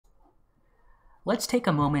Let's take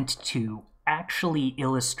a moment to actually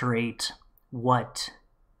illustrate what,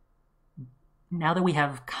 now that we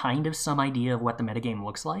have kind of some idea of what the metagame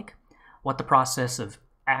looks like, what the process of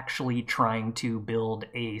actually trying to build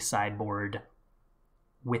a sideboard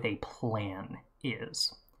with a plan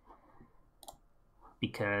is.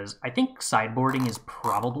 Because I think sideboarding is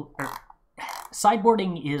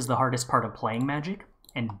the hardest part of playing Magic,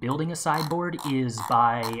 and building a sideboard is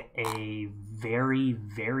by a very,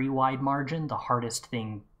 very wide margin the hardest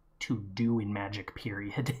thing to do in Magic,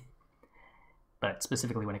 period. But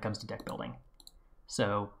specifically when it comes to deck building.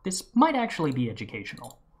 So this might actually be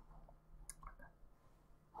educational.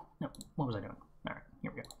 No, what was I doing? All right,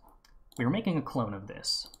 here we go. We were making a clone of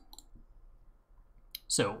this.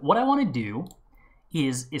 So what I want to do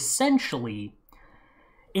is essentially,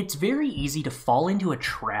 it's very easy to fall into a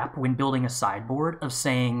trap when building a sideboard of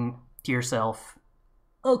saying to yourself,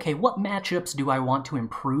 okay, what matchups do I want to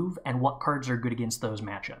improve and what cards are good against those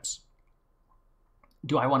matchups?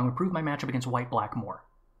 Do I want to improve my matchup against white-black more?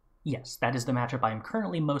 Yes, that is the matchup I am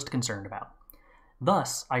currently most concerned about.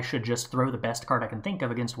 Thus, I should just throw the best card I can think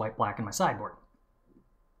of against white-black in my sideboard.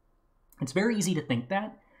 It's very easy to think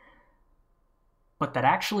that, but that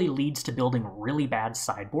actually leads to building really bad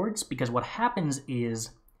sideboards, because what happens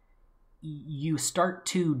is you start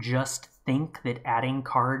to just think that adding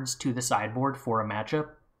cards to the sideboard for a matchup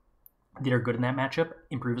that are good in that matchup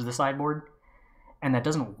improves the sideboard, and that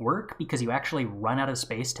doesn't work because you actually run out of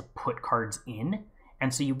space to put cards in,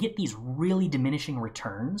 and so you get these really diminishing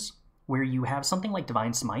returns where you have something like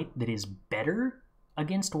Divine Smite that is better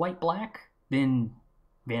against white-black than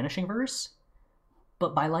Vanishing Verse,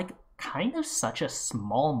 but by like kind of such a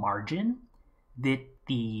small margin that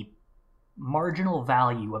the marginal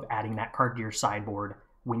value of adding that card to your sideboard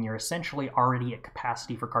when you're essentially already at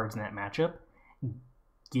capacity for cards in that matchup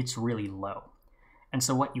gets really low. And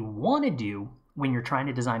so what you want to do when you're trying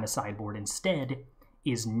to design a sideboard instead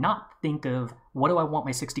is not think of what do I want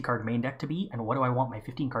my 60 card main deck to be and what do I want my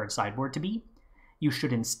 15 card sideboard to be. You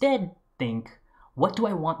should instead think, what do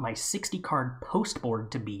I want my 60 card post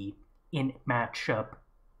board to be in matchup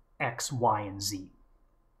X, Y, and Z?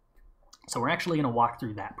 So we're actually going to walk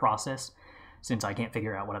through that process since I can't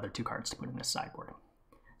figure out what other 2 cards to put in this sideboard.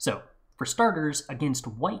 So for starters, against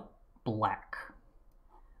white-black,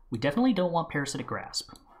 we definitely don't want Parasitic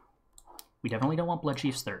Grasp. We definitely don't want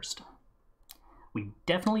Bloodchief's Thirst. We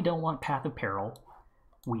definitely don't want Path of Peril.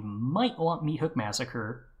 We might want Meathook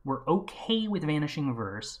Massacre. We're okay with Vanishing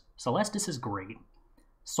Verse. Celestis is great.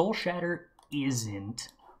 Soul Shatter isn't.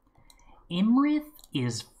 Imrith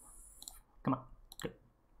is... Come on. Good.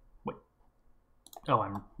 Wait. Oh,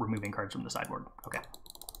 I'm removing cards from the sideboard. Okay.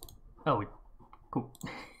 Oh, cool.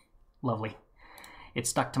 Lovely. It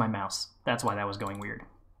stuck to my mouse. That's why that was going weird.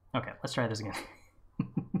 Okay, let's try this again.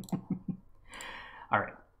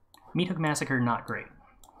 Alright. Meathook Massacre, not great.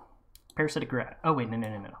 Parasitic Grasp. Oh, wait,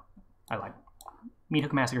 no. I lied.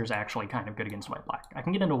 Meathook Massacre is actually kind of good against white-black. I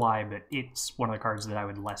can get into why, but it's one of the cards that I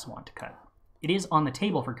would less want to cut. It is on the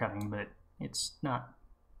table for cutting, but it's not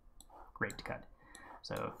great to cut.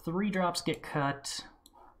 So 3 drops get cut,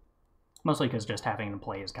 mostly because just having them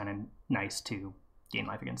play is kind of nice to gain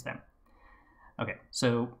life against them. Okay,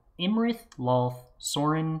 so Imrith, Lolth,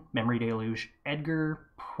 Sorin, Memory Deluge, Edgar,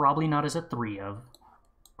 probably not as a 3 of,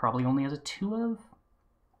 probably only as a 2 of.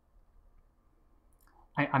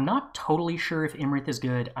 I'm not totally sure if Imrith is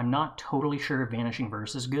good. I'm not totally sure if Vanishing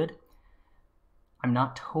Verse is good. I'm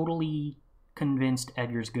not totally convinced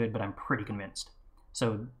Edgar's good, but I'm pretty convinced.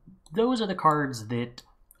 So those are the cards that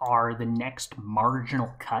are the next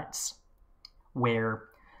marginal cuts, where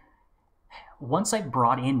once I've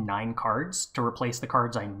brought in 9 cards to replace the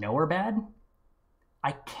cards I know are bad,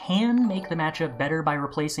 I can make the matchup better by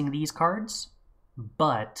replacing these cards,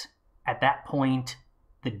 but at that point,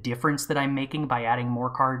 the difference that I'm making by adding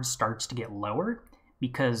more cards starts to get lower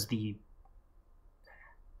because the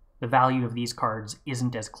value of these cards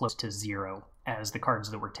isn't as close to 0 as the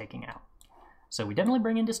cards that we're taking out. So we definitely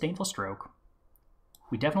bring in Disdainful Stroke.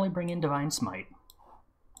 We definitely bring in Divine Smite.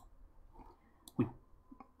 We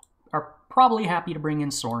are probably happy to bring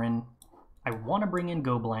in Sorin. I want to bring in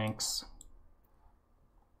Go Blanks.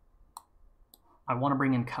 I want to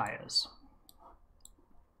bring in Kaya's.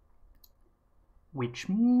 Which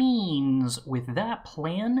means, with that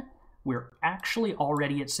plan, we're actually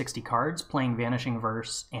already at 60 cards playing Vanishing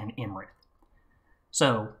Verse and Imrith.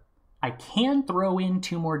 So, I can throw in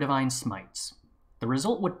 2 more Divine Smites. The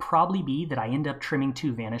result would probably be that I end up trimming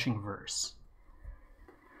 2 Vanishing Verse.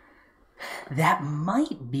 That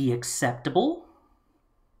might be acceptable,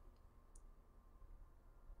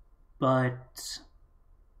 but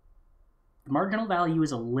the marginal value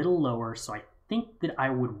is a little lower, so I think that I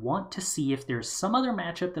would want to see if there's some other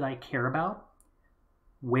matchup that I care about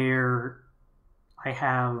where I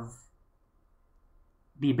have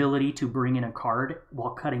the ability to bring in a card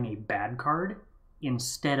while cutting a bad card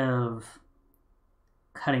instead of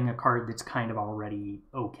cutting a card that's kind of already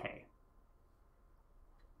okay.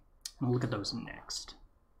 And we'll look at those next.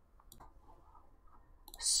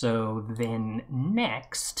 So then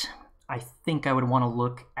next, I think I would want to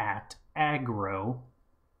look at aggro.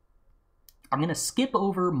 I'm going to skip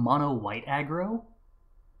over mono white aggro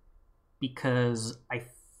because I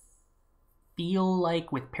feel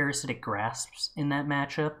like with Parasitic Grasps in that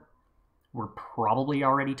matchup, we're probably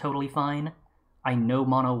already totally fine. I know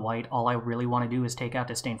mono white, all I really want to do is take out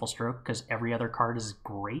Disdainful Stroke because every other card is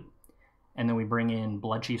great. And then we bring in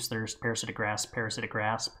Bloodchief's Thirst, Parasitic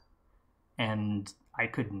Grasp, and I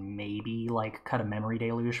could maybe like cut a Memory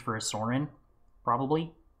Deluge for a Sorin,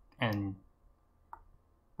 probably, and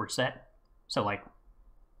we're set. So like,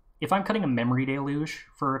 if I'm cutting a Memory Deluge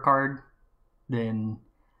for a card, then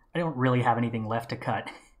I don't really have anything left to cut.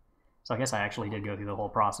 So I guess I actually did go through the whole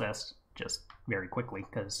process just very quickly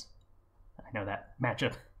because I know that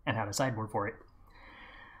matchup and how to sideboard for it.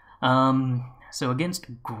 So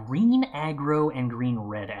against green aggro and green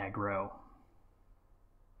red aggro,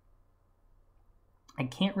 I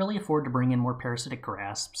can't really afford to bring in more Parasitic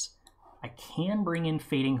Grasps. I can bring in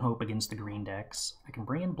Fading Hope against the green decks. I can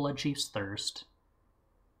bring in Bloodchief's Thirst.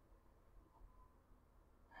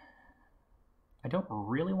 I don't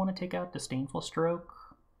really want to take out Disdainful Stroke.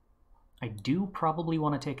 I do probably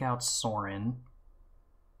want to take out Sorin.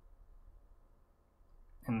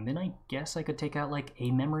 And then I guess I could take out like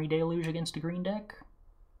a Memory Deluge against a green deck.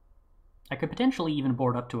 I could potentially even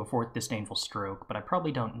board up to a 4th Disdainful Stroke, but I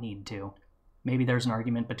probably don't need to. Maybe there's an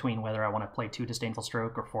argument between whether I want to play 2 Disdainful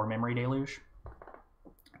Stroke or 4 Memory Deluge.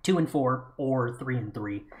 2 and 4 or 3 and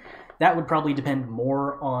 3. That would probably depend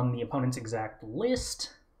more on the opponent's exact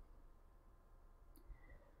list.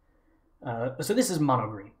 So this is mono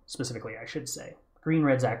green, specifically, I should say. Green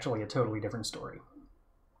red's actually a totally different story.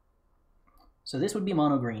 So this would be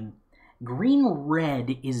mono green. Green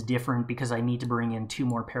red is different because I need to bring in 2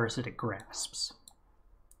 more Parasitic Grasps,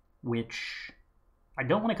 which I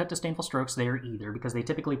don't want to cut Disdainful Strokes there either because they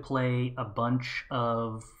typically play a bunch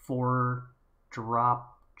of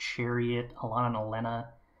 4-drop Chariot, Alana and Elena,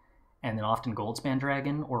 and then often Goldspan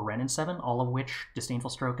Dragon or Ren and 7, all of which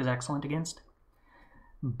Disdainful Stroke is excellent against.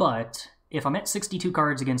 But if I'm at 62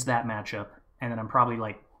 cards against that matchup, and then I'm probably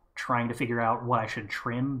like trying to figure out what I should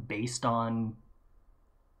trim based on,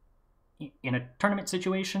 in a tournament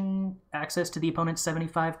situation, access to the opponent's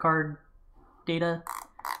 75 card data,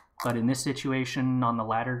 but in this situation, on the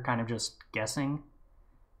ladder, kind of just guessing,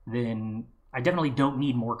 then I definitely don't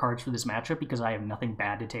need more cards for this matchup because I have nothing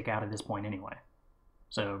bad to take out at this point anyway.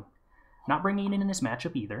 So, not bringing it in this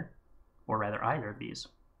matchup either, or rather either of these.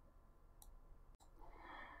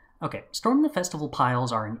 Okay, Storm the Festival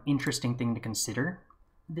piles are an interesting thing to consider.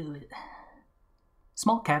 The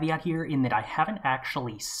small caveat here in that I haven't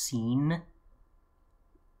actually seen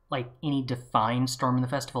like any defined Storm the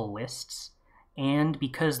Festival lists, and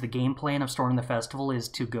because the game plan of Storm the Festival is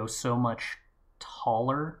to go so much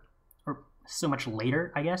taller, or so much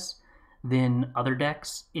later, I guess, than other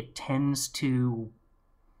decks, it tends to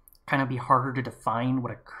kind of be harder to define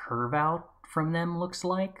what a curve out from them looks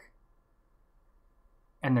like.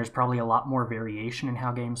 And there's probably a lot more variation in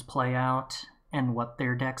how games play out and what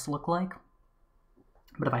their decks look like.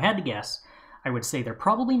 But if I had to guess, I would say they're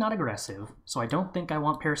probably not aggressive, so I don't think I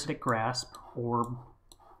want Parasitic Grasp or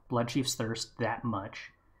Bloodchief's Thirst that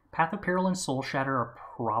much. Path of Peril and Soul Shatter are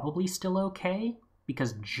probably still okay,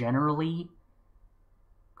 because generally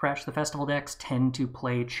Crash the Festival decks tend to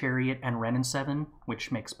play Chariot and Ren and 7,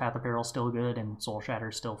 which makes Path of Peril still good and Soul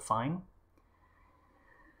Shatter still fine.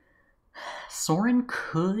 Sorin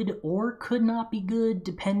could or could not be good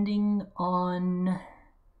depending on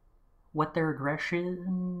what their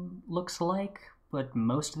aggression looks like, but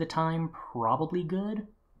most of the time probably good.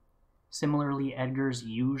 Similarly, Edgar's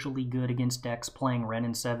usually good against decks playing Ren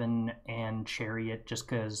and 7 and Chariot just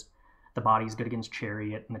because the body's good against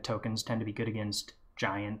Chariot and the tokens tend to be good against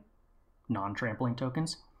giant non-trampling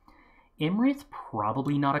tokens. Imrith,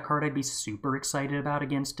 probably not a card I'd be super excited about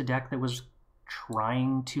against a deck that was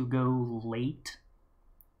trying to go late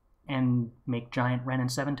and make giant Ren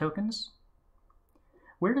and 7 tokens.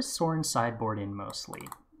 Where does Sorin sideboard in mostly?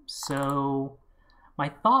 So my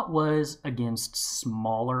thought was against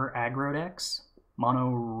smaller aggro decks,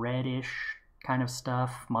 mono reddish kind of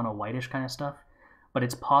stuff, mono whitish kind of stuff, but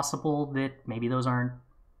it's possible that maybe those aren't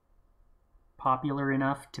popular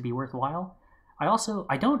enough to be worthwhile.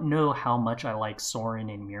 I don't know how much I like Sorin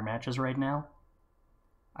in mirror matches right now.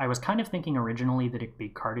 I was kind of thinking originally that it'd be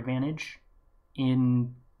card advantage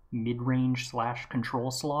in mid-range / control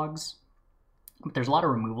slogs, but there's a lot of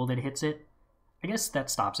removal that hits it. I guess that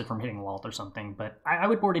stops it from hitting Lalt or something, but I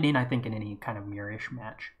would board it in, I think, in any kind of mirror-ish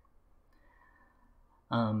match.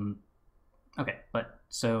 Okay, but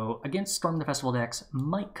so against Storm the Festival decks,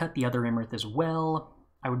 might cut the other Imrith as well.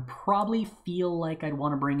 I would probably feel like I'd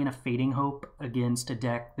want to bring in a Fading Hope against a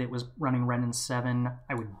deck that was running Wrenn and 7.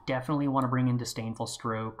 I would definitely want to bring in Disdainful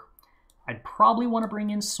Stroke. I'd probably want to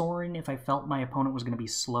bring in Sorin if I felt my opponent was going to be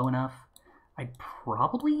slow enough. I'd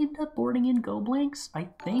probably end up boarding in Go Blanks, I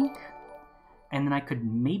think. And then I could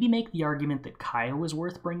maybe make the argument that Kaya was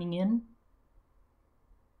worth bringing in.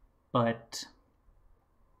 But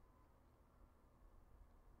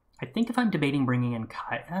I think if I'm debating bringing in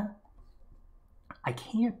Kaya, I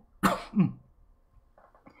can't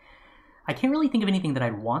really think of anything that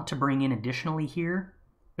I'd want to bring in additionally here,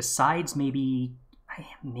 besides maybe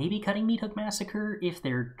cutting Meathook Massacre if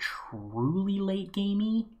they're truly late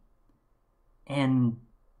gamey, and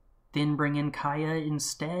then bring in Kaya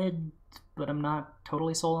instead, but I'm not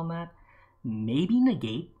totally sold on that. Maybe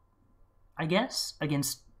Negate, I guess,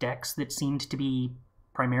 against decks that seemed to be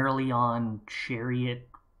primarily on Chariot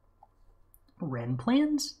Wrenn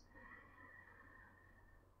plans.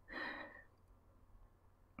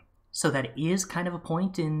 So that is kind of a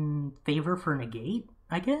point in favor for Negate,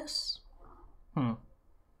 I guess?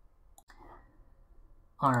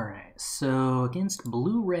 Alright, so against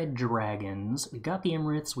blue-red dragons, we got the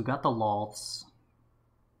Imriths, we got the Lalths.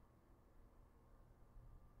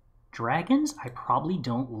 Dragons, I probably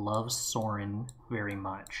don't love Sorin very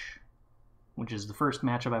much, which is the first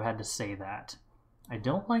matchup I've had to say that. I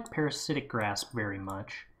don't like Parasitic Grasp very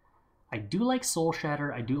much. I do like Soul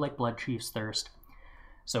Shatter, I do like Bloodchief's Thirst.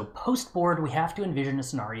 So post-board, we have to envision a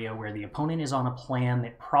scenario where the opponent is on a plan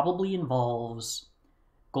that probably involves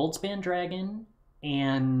Goldspan Dragon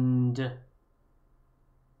and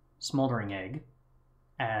Smoldering Egg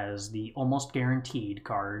as the almost guaranteed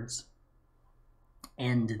cards,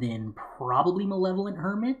 and then probably Malevolent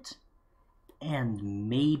Hermit, and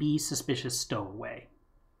maybe Suspicious Stowaway.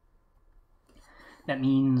 That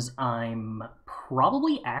means I'm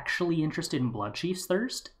probably actually interested in Bloodchief's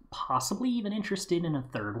Thirst, possibly even interested in a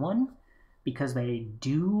third one, because they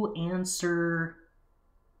do answer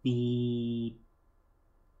the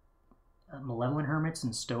Malevolent Hermits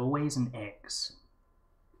and Stowaways and Eggs.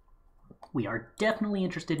 We are definitely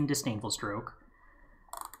interested in Disdainful Stroke.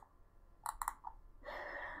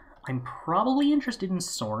 I'm probably interested in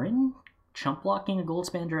Sorin. Chump blocking a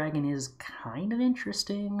Goldspan Dragon is kind of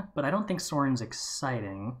interesting, but I don't think Sorin's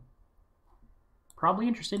exciting. Probably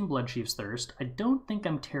interested in Bloodchief's Thirst. I don't think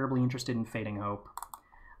I'm terribly interested in Fading Hope.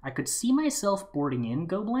 I could see myself boarding in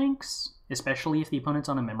Go Blanks, especially if the opponent's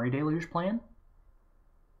on a Memory Deluge plan.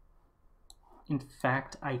 In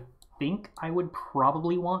fact, I think I would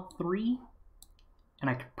probably want 3,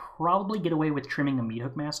 and I could probably get away with trimming a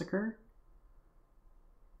Meathook Massacre,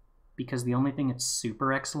 because the only thing it's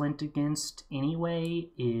super excellent against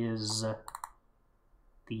anyway is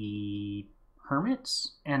the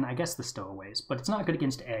Hermits, and I guess the Stowaways, but it's not good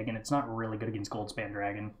against Egg, and it's not really good against Goldspan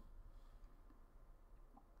Dragon.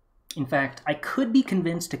 In fact, I could be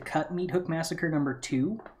convinced to cut Meathook Massacre number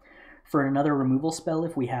 2 for another removal spell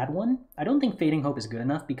if we had one. I don't think Fading Hope is good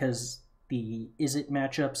enough because the Izzet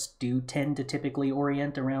matchups do tend to typically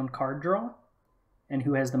orient around card draw, and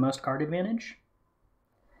who has the most card advantage.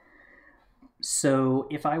 So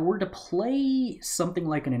if I were to play something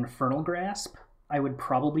like an Infernal Grasp, I would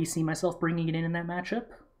probably see myself bringing it in that matchup.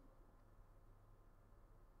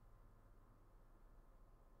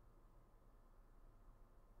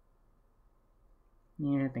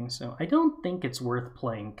 Yeah, I think so. I don't think it's worth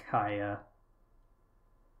playing Kaya.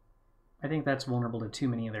 I think that's vulnerable to too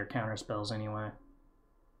many of their counterspells anyway.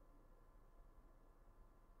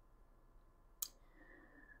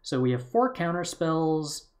 So we have 4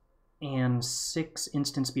 counterspells and 6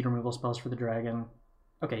 instant speed removal spells for the dragon.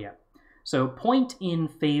 Okay, yeah. So point in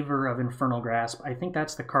favor of Infernal Grasp. I think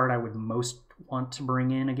that's the card I would most want to bring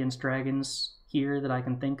in against dragons here that I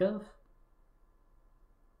can think of.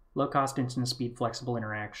 Low cost, instant speed, flexible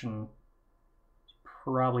interaction.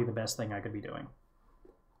 Probably the best thing I could be doing.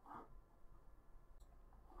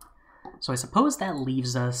 So I suppose that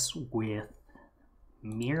leaves us with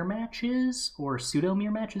mirror matches or pseudo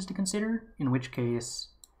mirror matches to consider, in which case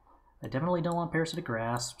I definitely don't want Parasitic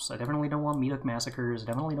Grasps, I definitely don't want Meathook Massacres, I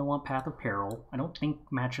definitely don't want Path of Peril. I don't think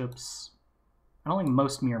most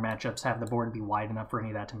mirror matchups have the board be wide enough for any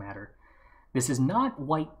of that to matter. This is not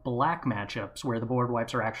white-black matchups where the board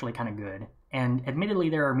wipes are actually kind of good, and admittedly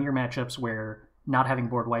there are mirror matchups where not having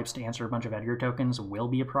board wipes to answer a bunch of Edgar tokens will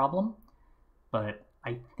be a problem. But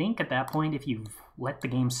I think at that point, if you've let the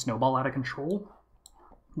game snowball out of control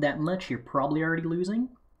that much, you're probably already losing.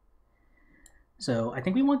 So I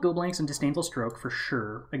think we want Go Blanks and Disdainful Stroke for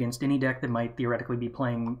sure against any deck that might theoretically be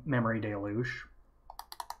playing Memory Deluge.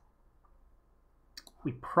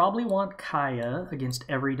 We probably want Kaya against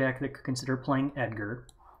every deck that could consider playing Edgar.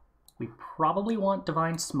 We probably want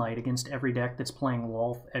Divine Smite against every deck that's playing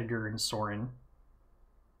Wolf, Edgar, and Sorin.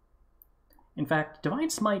 In fact, Divine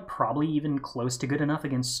Smite probably even close to good enough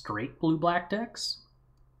against straight blue-black decks.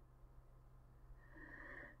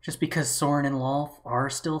 Just because Sorin and Lolth are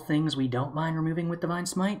still things we don't mind removing with Divine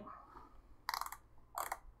Smite.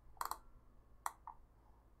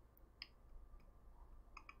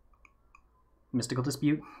 Mystical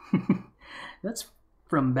Dispute. That's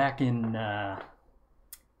from back in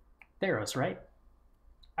Theros, right?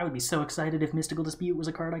 I would be so excited if Mystical Dispute was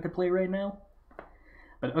a card I could play right now.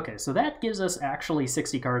 But okay, so that gives us actually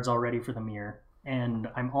 60 cards already for the mirror. And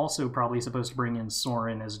I'm also probably supposed to bring in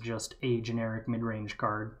Sorin as just a generic mid-range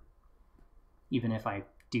card, even if I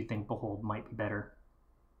do think Behold might be better.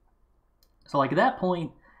 So like at that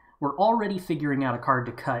point, we're already figuring out a card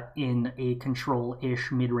to cut in a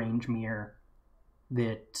control-ish mid-range mirror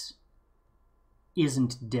that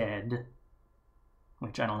isn't dead,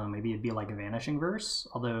 which I don't know, maybe it'd be like a Vanishing Verse,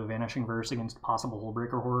 although Vanishing Verse against possible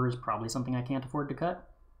Hullbreaker Horror is probably something I can't afford to cut.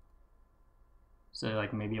 So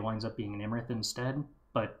like maybe it winds up being an Imrith instead,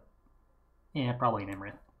 but yeah, probably an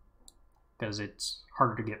Imrith, because it's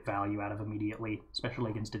harder to get value out of immediately,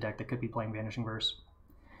 especially against a deck that could be playing Vanishing Verse.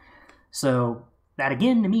 So that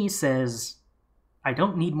again to me says I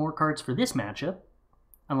don't need more cards for this matchup,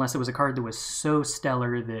 unless it was a card that was so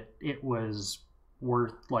stellar that it was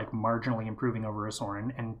worth like marginally improving over a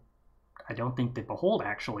Sorin, and I don't think that Behold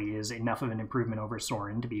actually is enough of an improvement over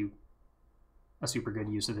Sorin to be a super good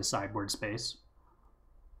use of this sideboard space.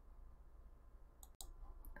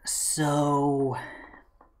 So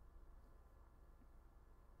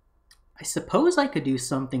I suppose I could do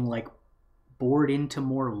something like board into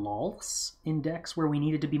more Lolths in decks where we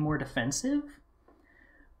needed to be more defensive,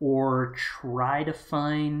 or try to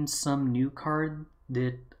find some new card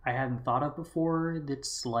that I hadn't thought of before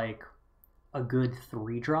that's like a good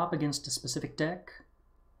 3-drop against a specific deck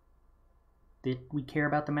that we care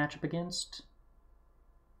about the matchup against.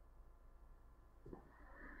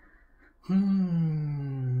 I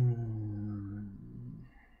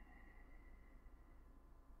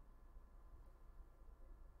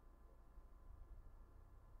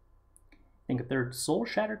think a third Soul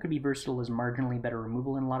Shatter could be versatile as marginally better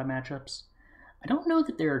removal in a lot of matchups. I don't know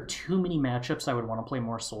that there are too many matchups I would want to play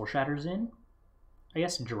more Soul Shatters in. I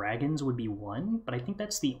guess Dragons would be one, but I think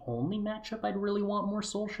that's the only matchup I'd really want more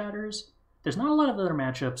Soul Shatters. There's not a lot of other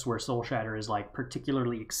matchups where Soul Shatter is like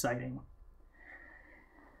particularly exciting.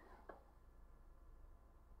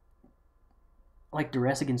 Like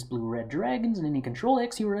Duress against blue-red dragons and any control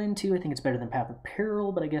decks you were into, I think it's better than Path of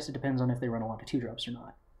Peril, but I guess it depends on if they run a lot of 2-drops or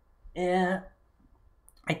not.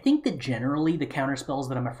 I think that generally the counterspells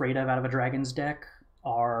that I'm afraid of out of a Dragon's deck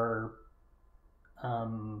are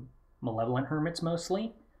Malevolent Hermits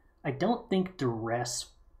mostly. I don't think Duress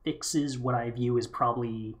fixes what I view as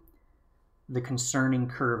probably the concerning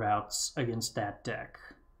curve-outs against that deck,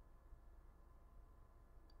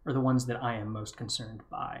 or the ones that I am most concerned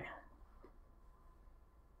by.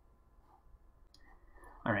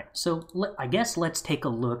 Alright, so I guess let's take a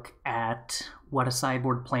look at what a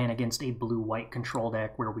sideboard plan against a blue-white control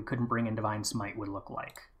deck where we couldn't bring in Divine Smite would look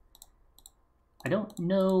like. I don't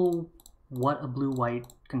know what a blue-white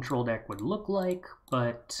control deck would look like,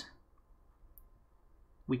 but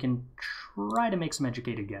we can try to make some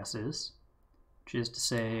educated guesses, which is to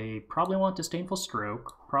say, probably want Disdainful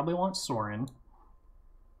Stroke, probably want Sorin,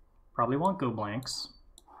 probably want Go Blanks.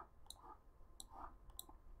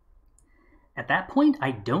 At that point,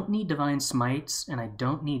 I don't need Divine Smites, and I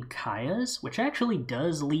don't need Kayas, which actually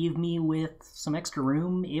does leave me with some extra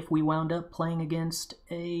room if we wound up playing against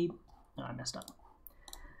a... Oh, I messed up.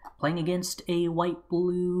 Playing against a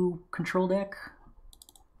white-blue control deck.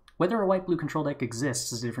 Whether a white-blue control deck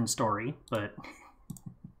exists is a different story, but...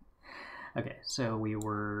 Okay, so we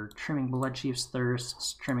were trimming Bloodchief's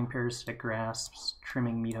Thirsts, trimming Parasitic Grasps,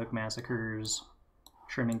 trimming Meathook Massacres,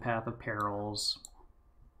 trimming Path of Perils,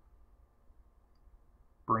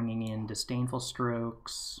 bringing in Disdainful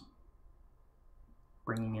Strokes,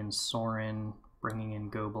 bringing in Sorin, bringing in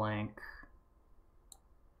Go Blank.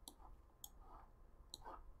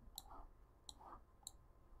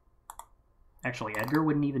 Actually, Edgar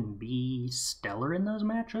wouldn't even be stellar in those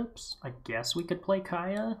matchups. I guess we could play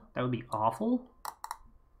Kaya. That would be awful.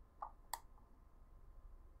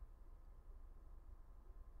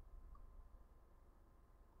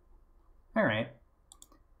 Alright.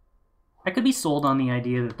 I could be sold on the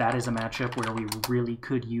idea that that is a matchup where we really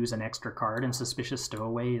could use an extra card, and Suspicious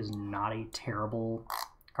Stowaway is not a terrible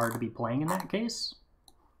card to be playing in that case.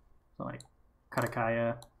 So, like,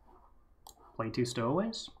 Katakaya, play 2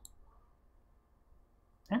 Stowaways.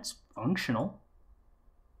 That's functional.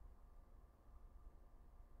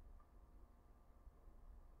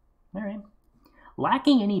 Alright.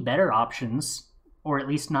 Lacking any better options, or at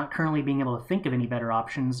least not currently being able to think of any better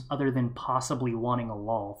options other than possibly wanting a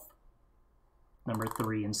Lolth. Number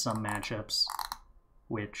 3 in some matchups,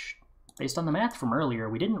 which, based on the math from earlier,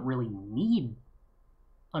 we didn't really need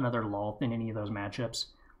another Lolth in any of those matchups.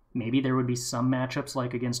 Maybe there would be some matchups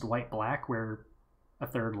like against White-Black where a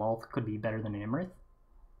third Lolth could be better than Imrith.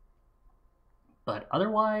 But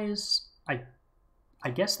otherwise, I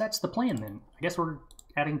guess that's the plan then. I guess we're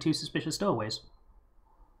adding 2 Suspicious Stowaways.